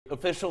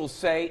Officials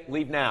say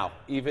leave now,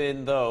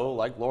 even though,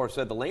 like Laura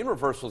said, the lane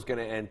reversal is going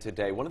to end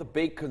today. One of the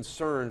big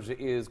concerns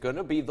is going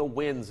to be the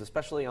winds,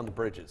 especially on the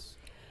bridges.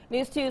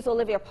 News 2's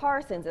Olivia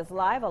Parsons is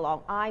live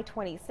along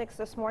I-26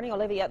 this morning.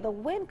 Olivia, the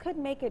wind could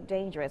make it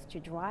dangerous to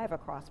drive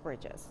across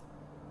bridges.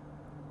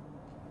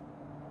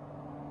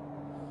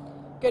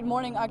 Good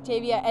morning,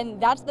 Octavia, and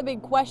that's the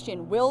big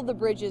question. Will the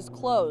bridges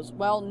close?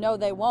 Well, no,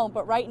 they won't,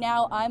 but right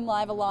now I'm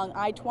live along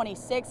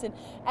I-26, and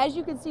as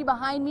you can see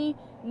behind me,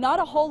 not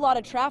a whole lot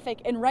of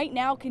traffic, and right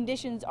now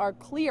conditions are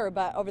clear,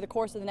 but over the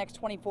course of the next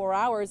 24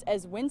 hours,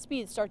 as wind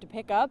speeds start to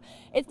pick up,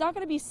 it's not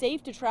going to be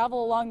safe to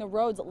travel along the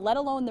roads, let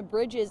alone the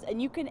bridges,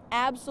 and you can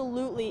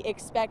absolutely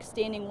expect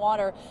standing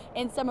water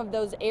in some of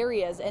those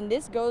areas, and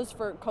this goes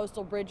for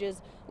coastal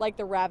bridges like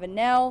the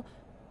Ravenel,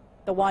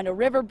 the Wando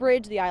River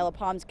Bridge, the Isle of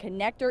Palms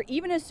connector.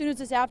 Even as soon as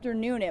this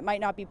afternoon, it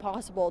might not be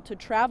possible to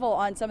travel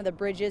on some of the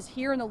bridges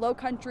here in the Low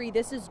Country.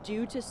 This is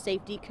due to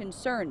safety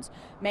concerns.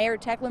 Mayor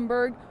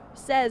Tecklenburg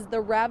says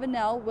the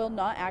Ravenel will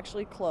not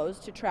actually close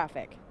to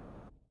traffic.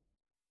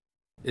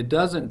 It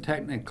doesn't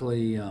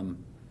technically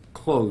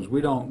close. We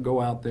don't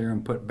go out there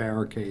and put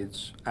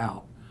barricades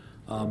out.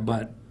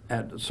 But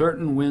at a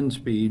certain wind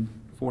speed,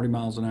 40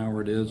 miles an hour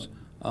it is,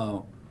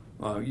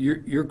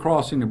 you're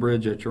crossing the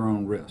bridge at your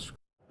own risk.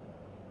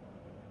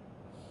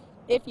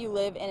 If you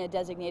live in a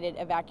designated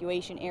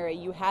evacuation area,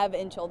 you have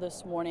until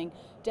this morning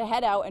to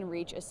head out and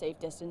reach a safe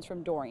distance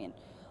from Dorian.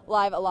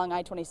 Live along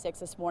I-26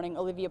 this morning,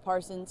 Olivia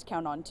Parsons,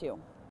 Count on 2.